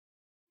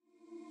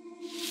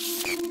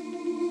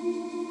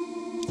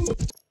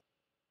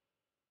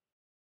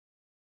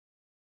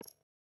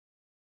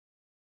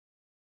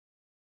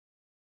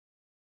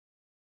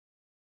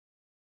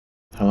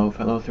Hello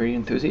fellow 3D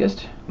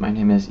enthusiast, my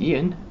name is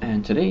Ian,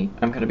 and today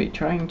I'm going to be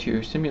trying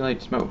to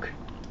simulate smoke.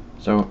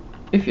 So,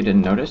 if you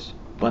didn't notice,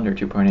 Blender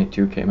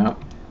 2.82 came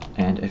out,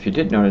 and if you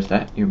did notice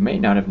that, you may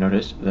not have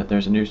noticed that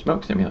there's a new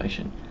smoke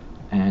simulation.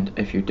 And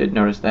if you did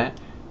notice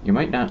that, you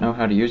might not know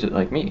how to use it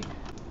like me.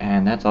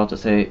 And that's all to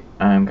say,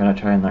 I'm going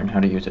to try and learn how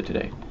to use it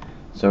today.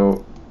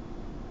 So,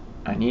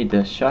 I need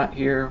this shot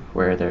here,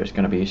 where there's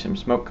going to be some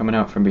smoke coming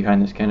out from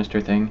behind this canister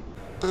thing.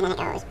 And then it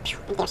goes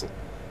into the ocean.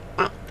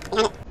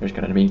 There's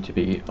going to need to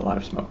be a lot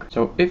of smoke.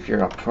 So if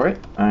you're up for it,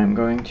 I'm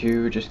going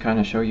to just kind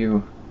of show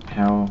you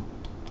how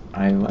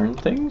I learn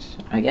things,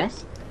 I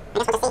guess.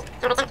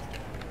 So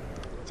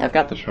I've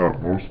got the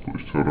shot mostly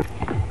set up.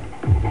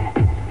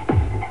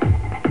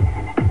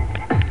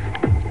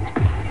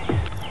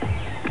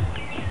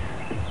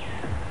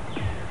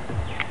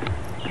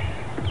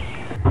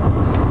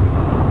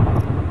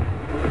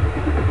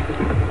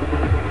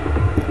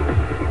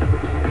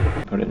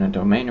 Put in a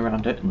domain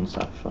around it and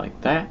stuff like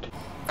that.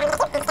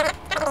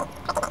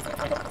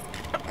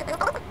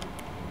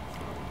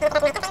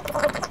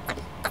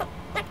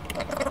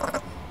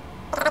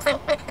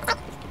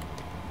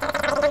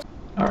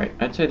 Alright,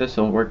 I'd say this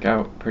will work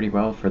out pretty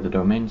well for the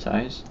domain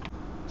size.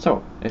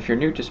 So, if you're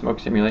new to smoke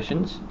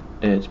simulations,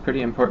 it's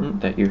pretty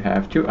important that you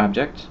have two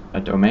objects,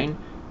 a domain,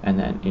 and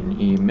then an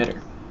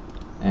emitter.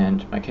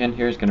 And my can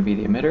here is going to be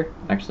the emitter.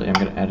 Actually, I'm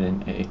going to add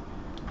in a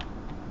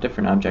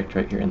different object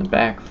right here in the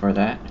back for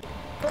that.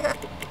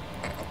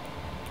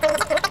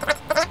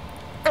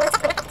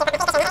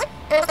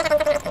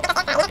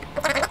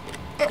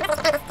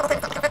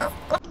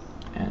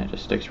 And it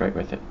just sticks right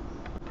with it.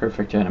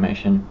 Perfect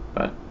animation,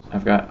 but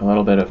I've got a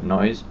little bit of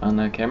noise on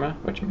the camera,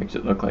 which makes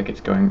it look like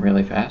it's going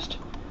really fast,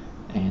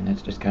 and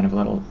it's just kind of a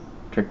little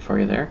trick for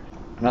you there.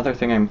 Another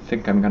thing I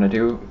think I'm going to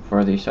do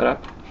for the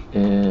setup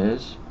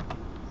is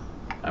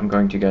I'm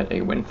going to get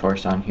a wind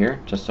force on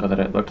here, just so that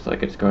it looks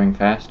like it's going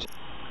fast.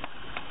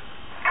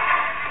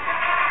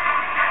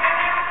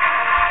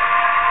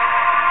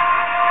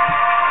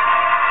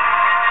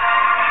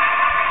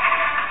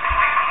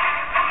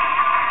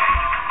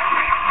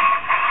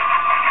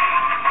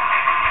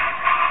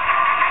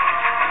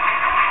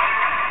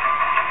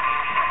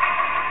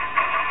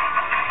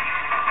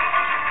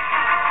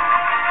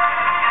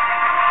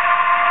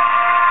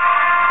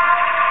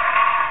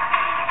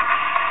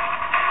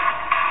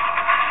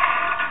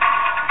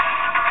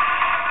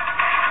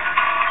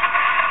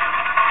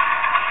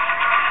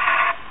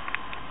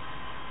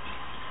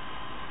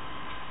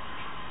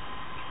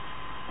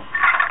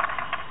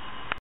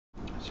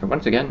 So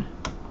once again,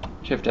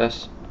 Shift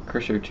S,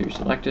 cursor to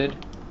selected,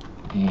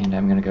 and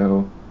I'm going to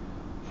go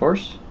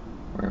force,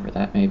 wherever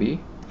that may be,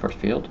 force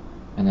field,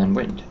 and then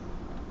wind.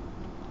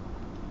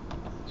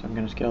 So I'm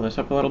going to scale this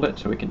up a little bit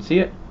so we can see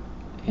it,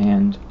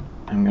 and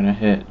I'm going to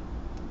hit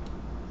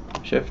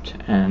Shift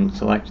and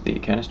select the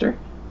canister.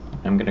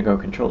 I'm going to go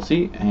Control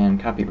C and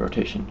copy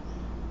rotation.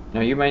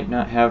 Now you might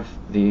not have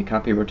the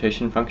copy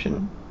rotation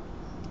function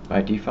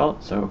by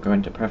default, so go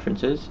into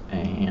preferences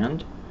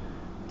and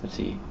let's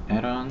see,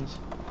 add-ons.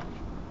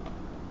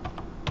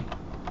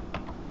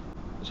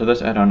 So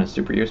this add-on is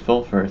super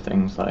useful for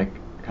things like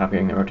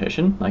copying the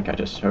rotation, like I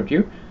just showed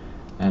you,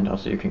 and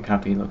also you can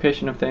copy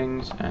location of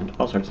things and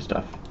all sorts of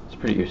stuff. It's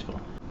pretty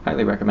useful.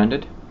 Highly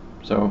recommended.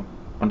 So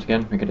once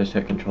again, we can just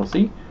hit Control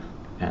C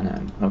and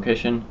then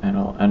location, and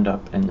it'll end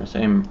up in the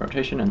same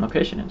rotation and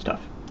location and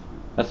stuff.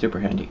 That's super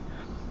handy.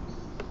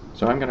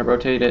 So I'm going to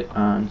rotate it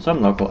on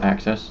some local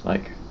axis,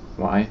 like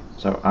Y,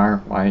 so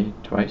R, Y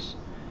twice,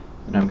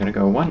 and I'm going to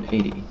go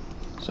 180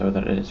 so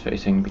that it is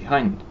facing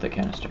behind the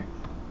canister.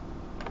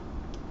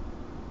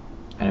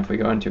 And if we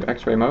go into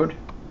X-ray mode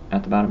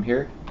at the bottom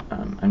here,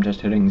 I'm just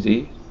hitting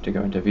Z to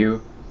go into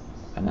view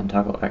and then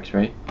toggle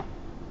X-ray.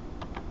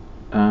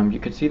 You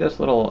can see this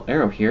little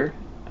arrow here,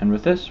 and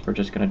with this we're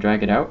just going to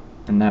drag it out,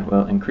 and that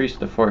will increase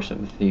the force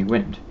of the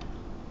wind.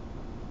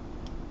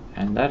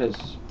 And that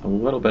is a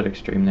little bit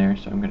extreme there,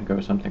 so I'm going to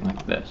go something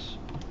like this.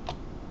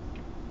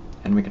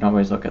 And we can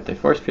always look at the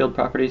force field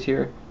properties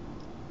here.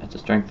 It's a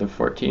strength of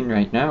 14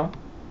 right now,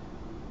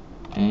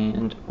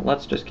 and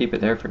let's just keep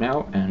it there for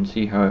now and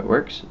see how it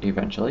works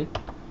eventually.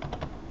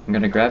 I'm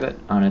going to grab it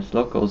on its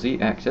local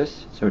Z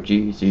axis, so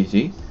G, Z,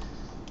 Z,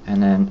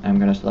 and then I'm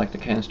going to select the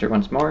canister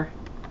once more.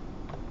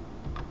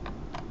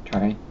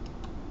 Try.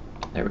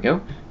 There we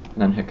go. And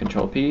then hit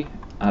Control P,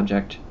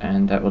 object,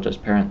 and that will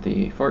just parent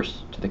the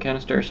force to the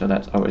canister, so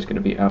that's always going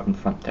to be out in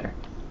front there.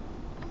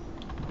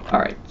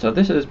 Alright, so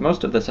this is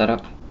most of the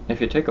setup.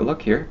 If you take a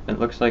look here, it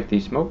looks like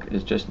the smoke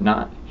is just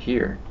not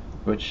here,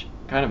 which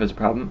kind of is a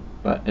problem,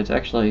 but it's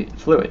actually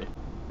fluid,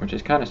 which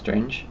is kind of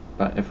strange.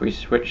 But if we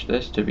switch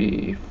this to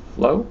be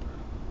flow,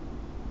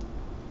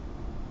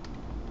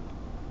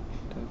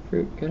 the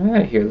fruit, get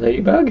out of here,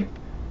 ladybug!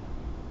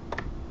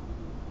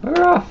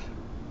 Bugger off!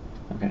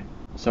 Okay,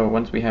 so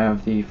once we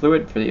have the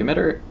fluid for the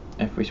emitter,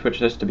 if we switch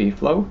this to be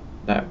flow,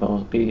 that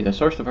will be the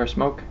source of our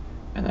smoke,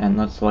 and then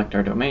let's select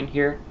our domain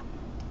here,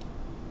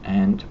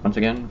 and once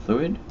again,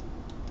 fluid,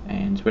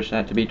 and switch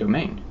that to be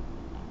domain.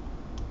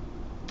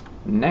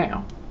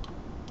 Now,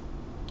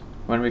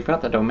 When we've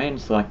got the domain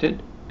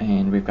selected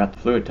and we've got the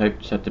fluid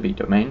type set to be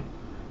domain,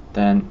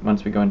 then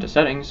once we go into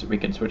settings, we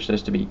can switch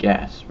this to be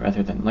gas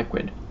rather than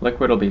liquid.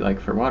 Liquid will be like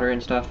for water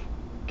and stuff,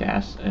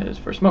 gas is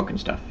for smoke and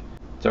stuff.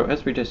 So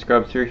as we just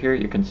scrub through here,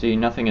 you can see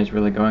nothing is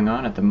really going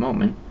on at the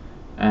moment,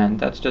 and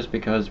that's just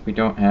because we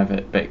don't have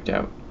it baked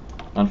out.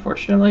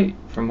 Unfortunately,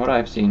 from what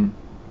I've seen,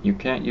 you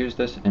can't use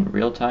this in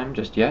real time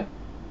just yet,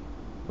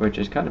 which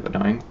is kind of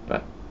annoying,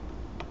 but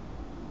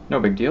no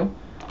big deal.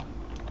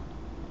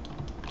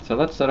 So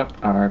let's set up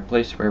our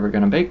place where we're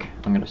going to bake.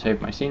 I'm going to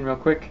save my scene real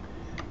quick,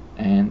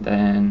 and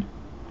then,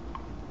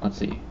 let's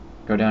see,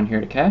 go down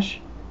here to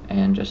cache,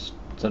 and just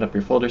set up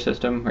your folder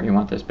system where you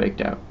want this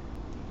baked out.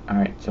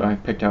 Alright, so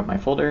I've picked out my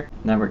folder.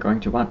 Now we're going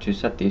to want to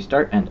set the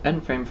start and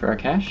end frame for our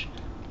cache.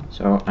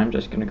 So I'm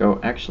just going to go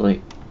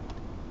actually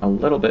a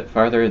little bit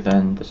farther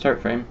than the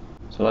start frame.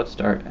 So let's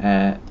start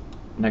at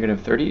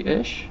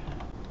 -30-ish,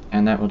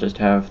 and that will just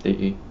have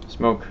the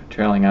smoke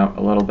trailing out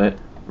a little bit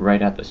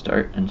right at the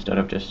start instead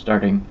of just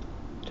starting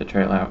to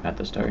trail out at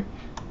the start.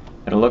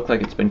 It'll look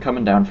like it's been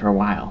coming down for a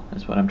while,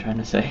 is what I'm trying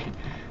to say.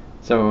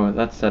 So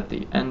that's set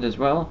the end as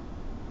well,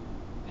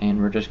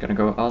 and we're just going to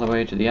go all the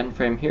way to the end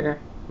frame here,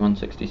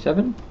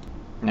 167.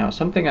 Now,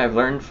 something I've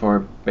learned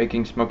for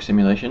baking smoke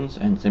simulations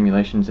and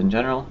simulations in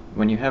general,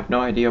 when you have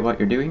no idea what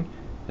you're doing,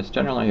 it's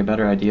generally a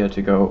better idea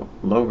to go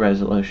low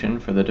resolution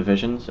for the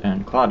divisions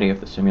and quality of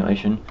the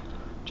simulation,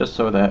 just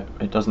so that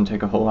it doesn't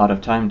take a whole lot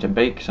of time to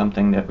bake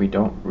something that we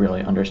don't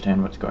really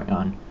understand what's going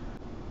on.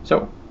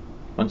 So,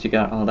 once you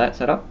got all that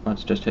set up,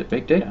 let's just hit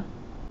bake data.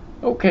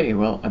 Okay,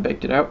 well, I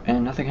baked it out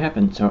and nothing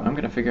happened, so I'm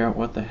going to figure out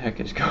what the heck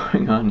is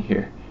going on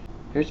here.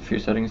 Here's a few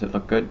settings that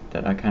look good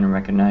that I kind of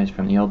recognize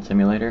from the old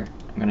simulator.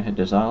 I'm going to hit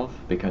dissolve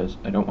because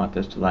I don't want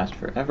this to last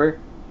forever.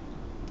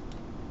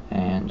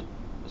 And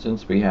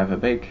since we have a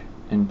bake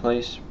in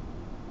place,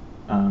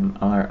 all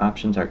our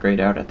options are grayed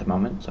out at the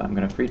moment, so I'm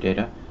going to free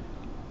data.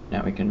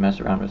 Now we can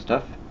mess around with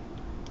stuff.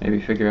 Maybe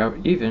figure out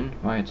even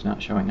why it's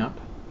not showing up.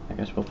 I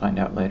guess we'll find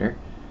out later.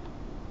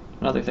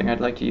 Another thing I'd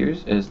like to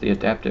use is the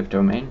adaptive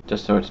domain,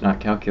 just so it's not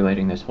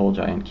calculating this whole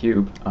giant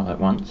cube all at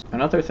once.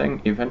 Another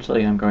thing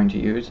eventually I'm going to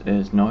use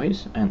is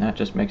noise, and that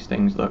just makes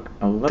things look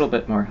a little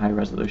bit more high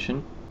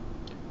resolution.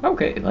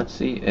 Okay, let's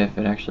see if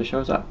it actually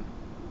shows up.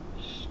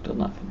 Still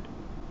nothing.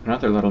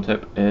 Another little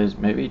tip is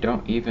maybe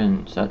don't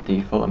even set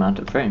the full amount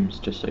of frames,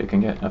 just so you can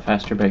get a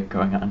faster bake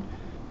going on.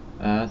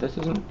 This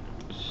isn't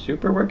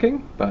super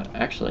working, but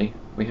actually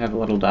we have a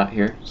little dot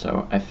here,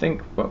 so I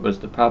think what was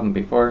the problem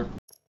before.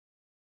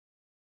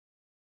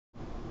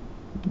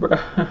 Bro,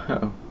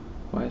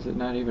 why is it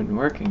not even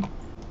working?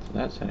 So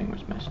that setting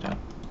was messed up.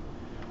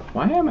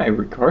 Why am I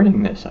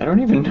recording this? I don't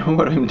even know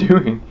what I'm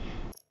doing.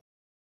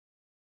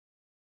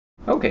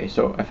 Okay,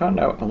 so I found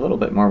out a little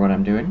bit more what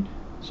I'm doing,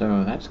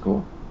 so that's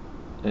cool.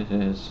 This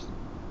is...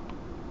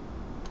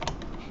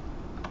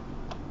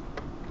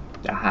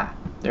 Aha!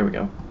 There we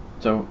go.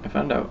 So I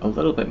found out a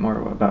little bit more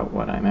about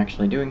what I'm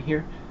actually doing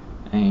here,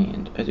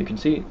 and as you can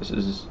see, this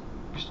is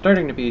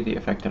starting to be the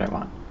effect that I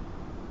want.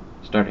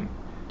 Starting.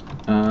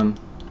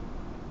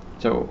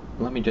 So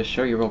let me just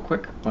show you real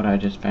quick what I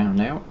just found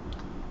out.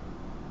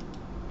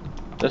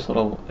 This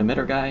little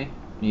emitter guy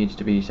needs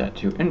to be set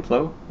to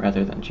inflow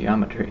rather than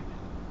geometry.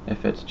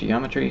 If it's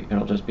geometry,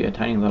 it'll just be a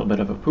tiny little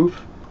bit of a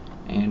poof,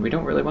 and we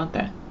don't really want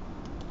that.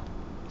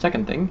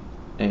 Second thing,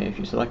 if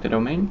you select a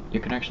domain, you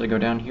can actually go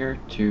down here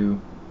to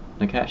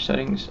the cache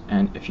settings,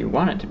 and if you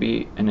want it to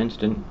be an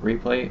instant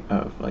replay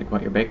of like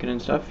what you're baking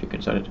and stuff, you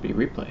can set it to be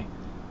replay.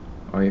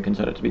 Or you can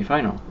set it to be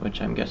final,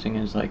 which I'm guessing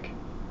is like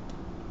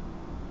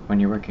when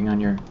you're working on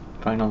your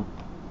final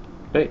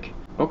bake.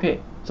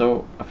 Okay,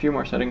 so a few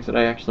more settings that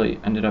I actually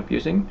ended up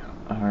using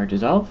are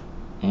dissolve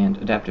and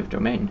adaptive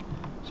domain.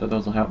 So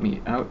those will help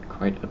me out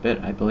quite a bit,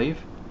 I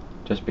believe,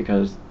 just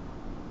because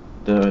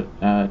the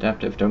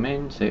adaptive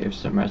domain saves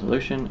some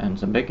resolution and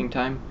some baking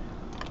time,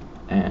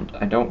 and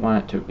I don't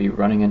want it to be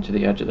running into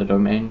the edge of the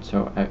domain,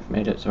 so I've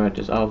made it so it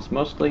dissolves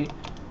mostly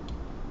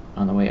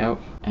on the way out,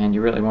 and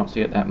you really won't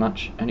see it that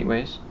much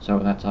anyways, so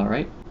that's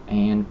alright.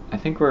 And I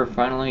think we're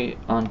finally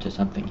on to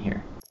something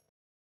here.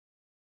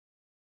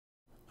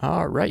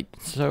 Alright,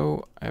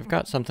 so I've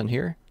got something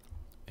here.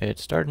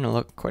 It's starting to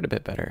look quite a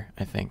bit better,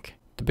 I think.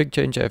 The big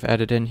change I've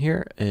added in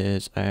here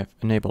is I've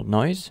enabled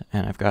noise,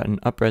 and I've got an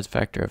up-res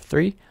factor of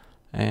 3,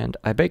 and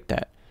I baked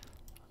that.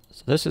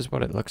 So this is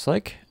what it looks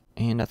like,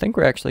 and I think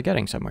we're actually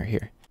getting somewhere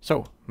here.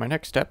 So my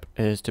next step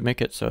is to make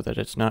it so that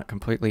it's not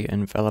completely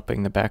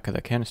enveloping the back of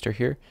the canister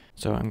here.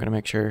 So I'm going to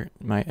make sure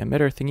my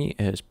emitter thingy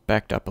is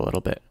backed up a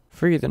little bit.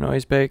 Free the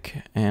noise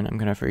bake, and I'm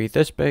going to free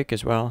this bake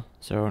as well,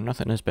 so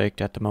nothing is baked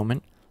at the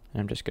moment.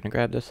 And I'm just going to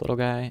grab this little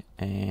guy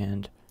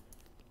and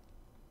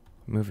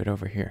move it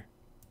over here.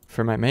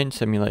 For my main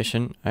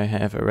simulation, I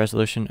have a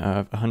resolution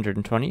of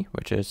 120,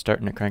 which is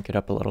starting to crank it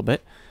up a little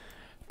bit,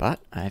 but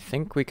I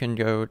think we can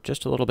go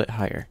just a little bit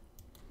higher.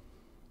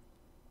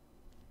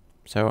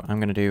 So I'm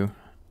going to do,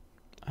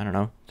 I don't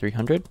know,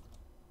 300,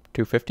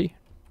 250.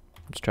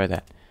 Let's try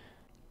that.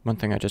 One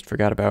thing I just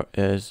forgot about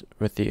is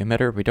with the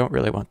emitter, we don't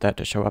really want that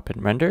to show up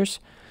in renders.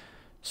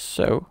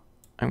 So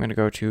I'm going to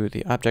go to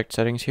the object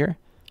settings here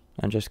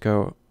and just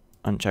go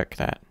uncheck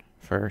that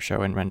for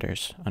show in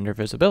renders under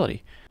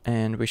visibility.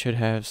 And we should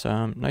have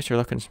some nicer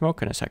looking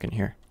smoke in a second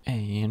here.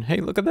 And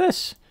hey, look at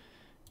this!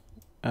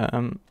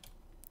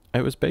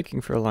 I was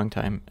baking for a long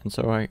time, and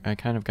so I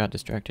kind of got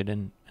distracted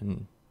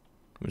and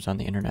was on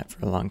the internet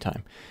for a long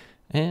time.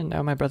 And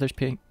now my brother's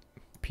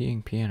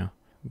peeing piano.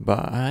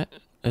 But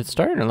it's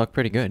starting to look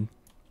pretty good.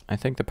 I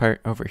think the part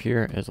over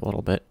here is a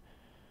little bit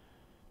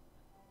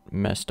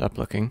messed up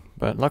looking,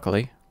 but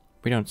luckily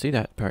we don't see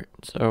that part,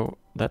 so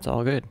that's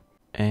all good.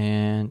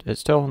 And it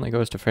still only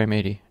goes to frame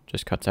 80,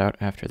 just cuts out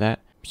after that.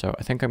 So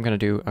I think I'm going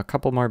to do a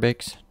couple more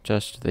bakes,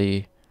 just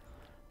the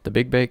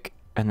big bake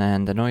and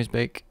then the noise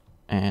bake,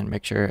 and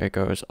make sure it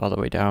goes all the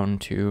way down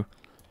to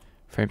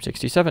frame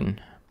 67.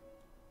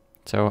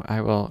 So I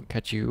will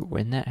catch you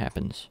when that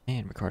happens.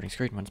 And recording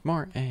screen once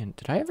more. And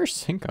did I ever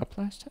sync up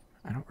last time?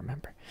 I don't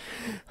remember.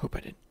 Hope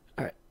I did.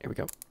 Alright, here we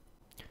go.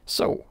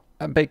 So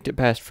I baked it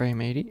past frame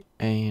 80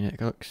 and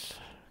it looks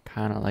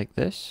kind of like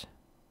this.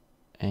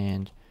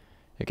 And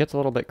it gets a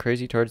little bit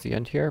crazy towards the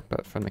end here,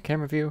 but from the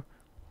camera view,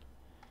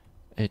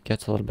 it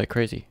gets a little bit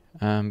crazy.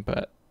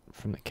 But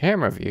from the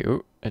camera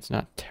view, it's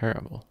not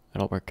terrible.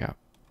 It'll work out,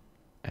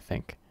 I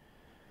think.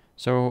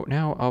 So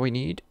now all we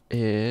need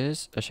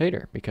is a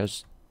shader,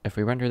 because if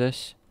we render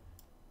this,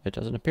 it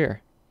doesn't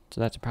appear. So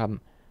that's a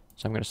problem.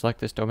 So I'm going to select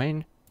this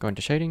domain, go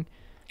into shading,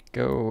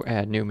 go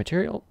add new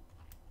material,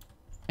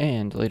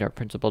 and delete our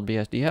principled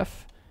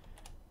BSDF,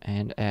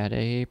 and add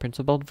a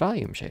principled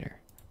volume shader.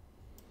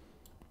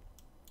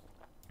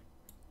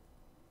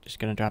 Just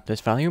going to drop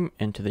this volume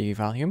into the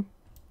volume,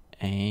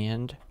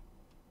 and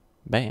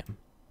bam,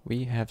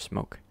 we have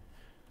smoke.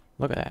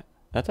 Look at that.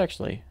 It's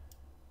actually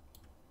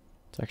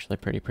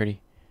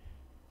pretty.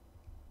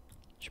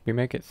 Should we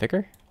make it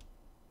thicker?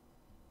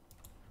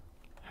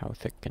 How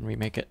thick can we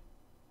make it?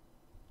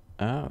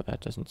 Oh, that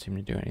doesn't seem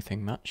to do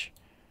anything much.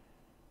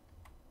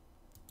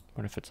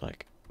 What if it's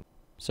like...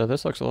 So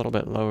this looks a little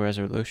bit low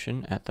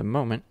resolution at the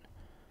moment.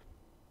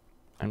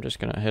 I'm just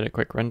going to hit a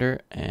quick render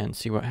and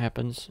see what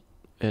happens.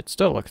 It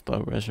still looks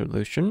low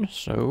resolution,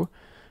 so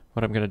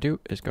what I'm going to do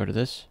is go to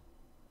this,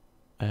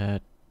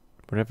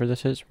 whatever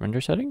this is,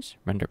 render settings,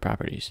 render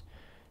properties,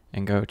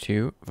 and go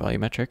to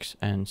volumetrics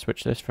and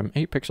switch this from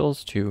 8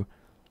 pixels to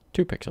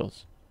 2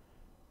 pixels.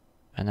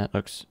 And that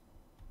looks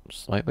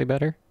slightly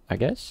better, I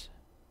guess.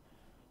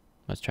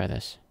 Let's try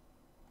this.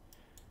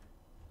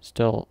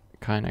 Still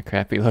kind of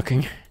crappy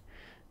looking.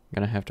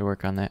 Gonna have to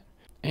work on that.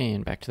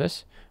 And back to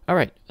this.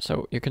 Alright,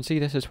 so you can see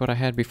this is what I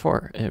had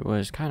before. It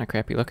was kind of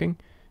crappy looking.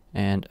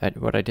 And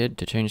what I did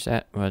to change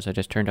that was I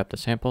just turned up the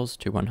samples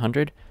to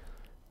 100.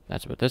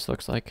 That's what this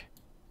looks like.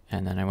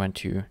 And then I went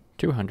to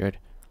 200.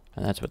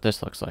 And that's what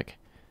this looks like.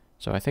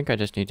 So I think I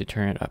just need to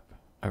turn it up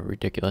a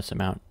ridiculous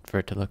amount for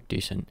it to look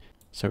decent.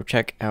 So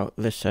check out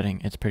this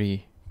setting. It's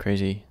pretty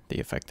crazy, the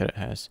effect that it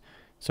has.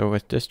 So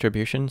with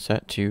distribution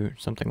set to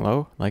something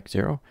low, like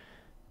 0,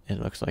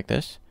 it looks like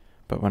this.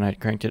 But when I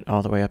cranked it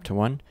all the way up to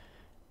 1,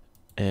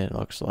 it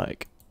looks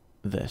like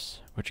this,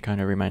 which kind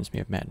of reminds me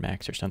of Mad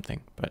Max or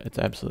something. But it's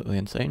absolutely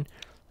insane.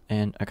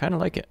 And I kind of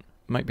like it.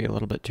 Might be a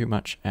little bit too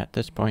much at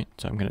this point,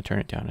 so I'm going to turn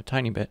it down a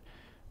tiny bit.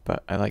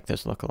 But I like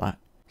this look a lot.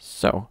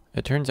 So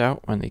it turns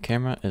out when the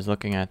camera is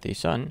looking at the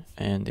sun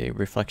and the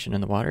reflection in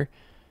the water,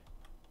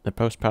 the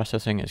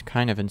post-processing is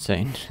kind of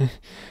insane.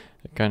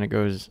 It kind of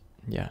goes,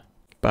 yeah.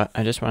 But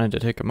I just wanted to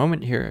take a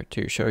moment here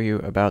to show you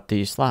about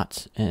the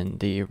slots in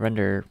the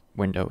render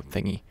window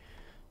thingy.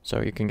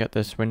 So you can get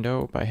this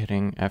window by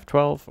hitting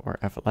F12 or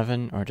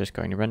F11, or just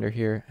going to render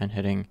here and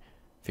hitting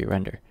view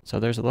render. So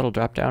there's a little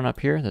drop down up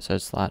here that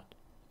says slot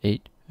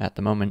 8. At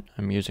the moment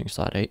I'm using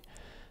slot 8.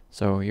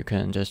 So you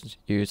can just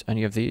use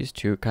any of these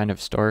to kind of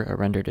store a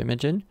rendered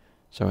image in.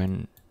 So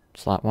in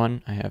slot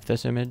 1 I have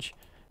this image,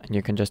 and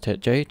you can just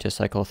hit J to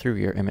cycle through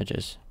your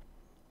images.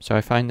 So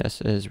I find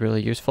this is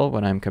really useful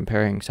when I'm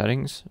comparing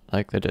settings,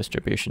 like the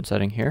distribution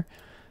setting here,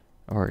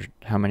 or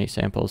how many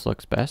samples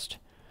looks best.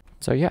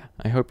 So yeah,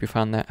 I hope you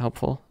found that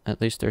helpful.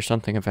 At least there's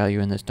something of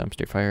value in this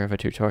dumpster fire of a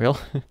tutorial.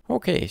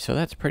 Okay, so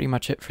that's pretty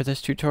much it for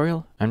this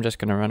tutorial. I'm just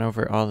going to run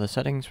over all the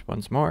settings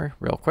once more,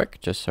 real quick,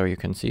 just so you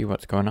can see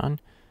what's going on.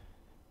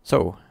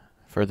 So,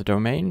 for the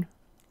domain,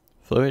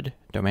 fluid,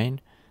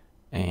 domain,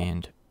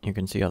 and you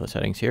can see all the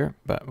settings here,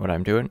 but what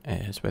I'm doing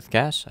is with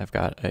gas, I've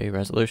got a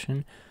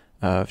resolution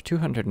of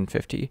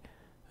 250.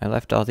 I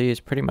left all these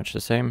pretty much the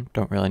same,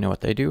 don't really know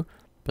what they do,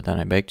 but then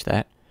I baked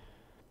that.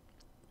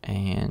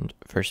 And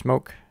for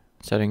smoke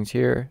settings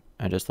here,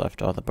 I just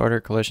left all the border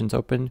collisions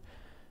open.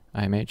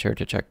 I made sure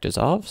to check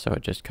dissolve, so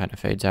it just kind of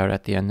fades out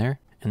at the end there,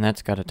 and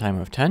that's got a time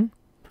of 10.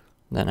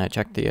 Then I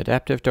checked the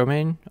adaptive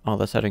domain, all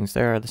the settings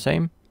there are the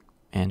same,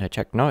 and I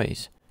checked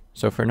noise.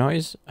 So for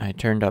noise, I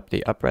turned up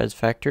the upres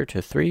factor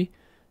to 3,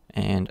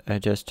 and I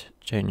just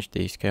changed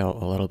the scale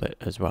a little bit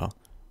as well.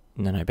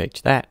 And then I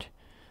baked that.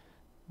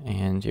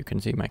 And you can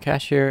see my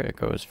cache here, it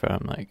goes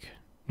from like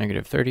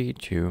 -30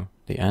 to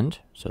the end,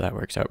 so that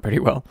works out pretty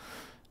well.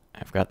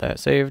 I've got that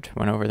saved,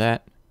 went over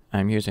that.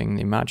 I'm using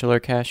the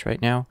modular cache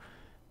right now,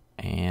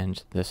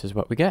 and this is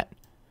what we get.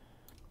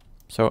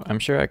 So I'm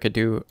sure I could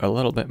do a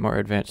little bit more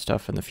advanced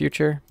stuff in the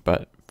future,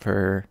 but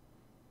for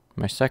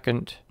my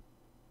second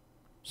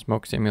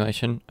smoke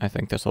simulation, I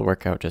think this will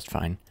work out just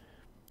fine.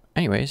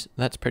 Anyways,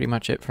 that's pretty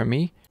much it from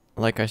me.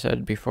 Like I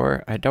said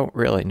before, I don't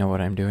really know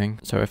what I'm doing,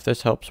 so if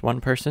this helps one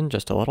person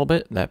just a little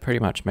bit, that pretty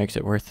much makes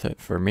it worth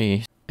it for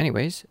me.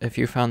 Anyways, if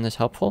you found this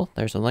helpful,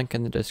 there's a link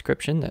in the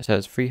description that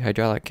says free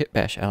hydraulic kit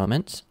bash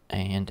elements,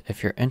 and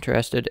if you're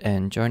interested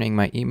in joining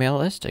my email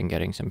list and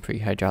getting some free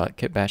hydraulic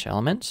kit bash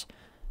elements,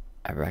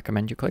 I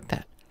recommend you click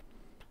that.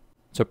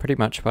 So pretty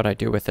much what I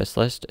do with this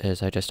list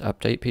is I just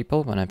update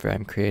people whenever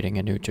I'm creating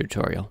a new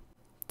tutorial.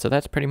 So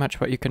that's pretty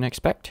much what you can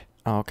expect.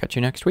 I'll catch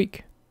you next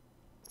week.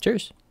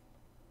 Cheers!